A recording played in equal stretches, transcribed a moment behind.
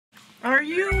Are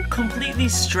you completely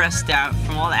stressed out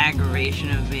from all the aggravation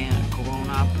of being a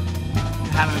grown-up?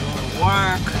 Having to go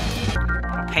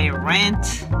to work, pay rent,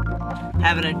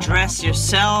 having to dress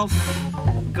yourself,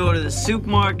 go to the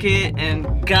supermarket,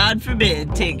 and God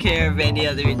forbid, take care of any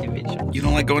other individual. You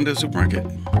don't like going to the supermarket?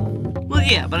 Well,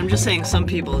 yeah, but I'm just saying some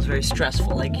people it's very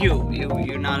stressful, like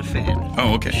you're not a fan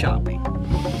Oh, okay. of shopping.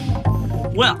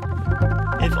 Well,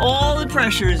 if all the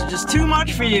pressure is just too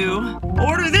much for you,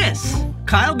 order this.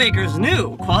 Kyle Baker's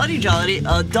new Quality Jollity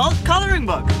Adult Coloring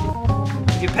Book.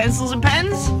 With your pencils and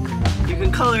pens, you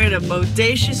can color in a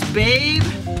bodacious babe,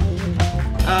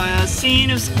 a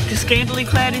scene of scantily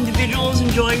clad individuals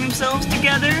enjoying themselves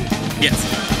together. Yes.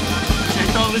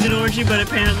 I thought it was an orgy, but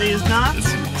apparently is not.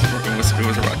 It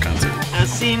was a rock concert. A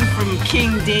scene from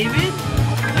King David,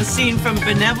 a scene from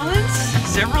Benevolence,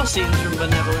 several scenes from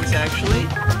Benevolence actually,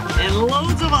 and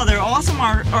loads of other awesome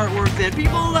artwork that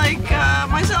people like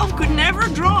myself could never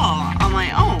draw on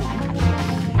my own.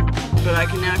 But I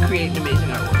can now create amazing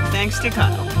artwork, thanks to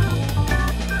Kyle.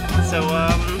 So,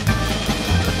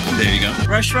 there you go.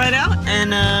 rush right out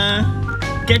and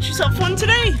get yourself one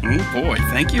today. Oh boy,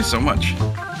 thank you so much.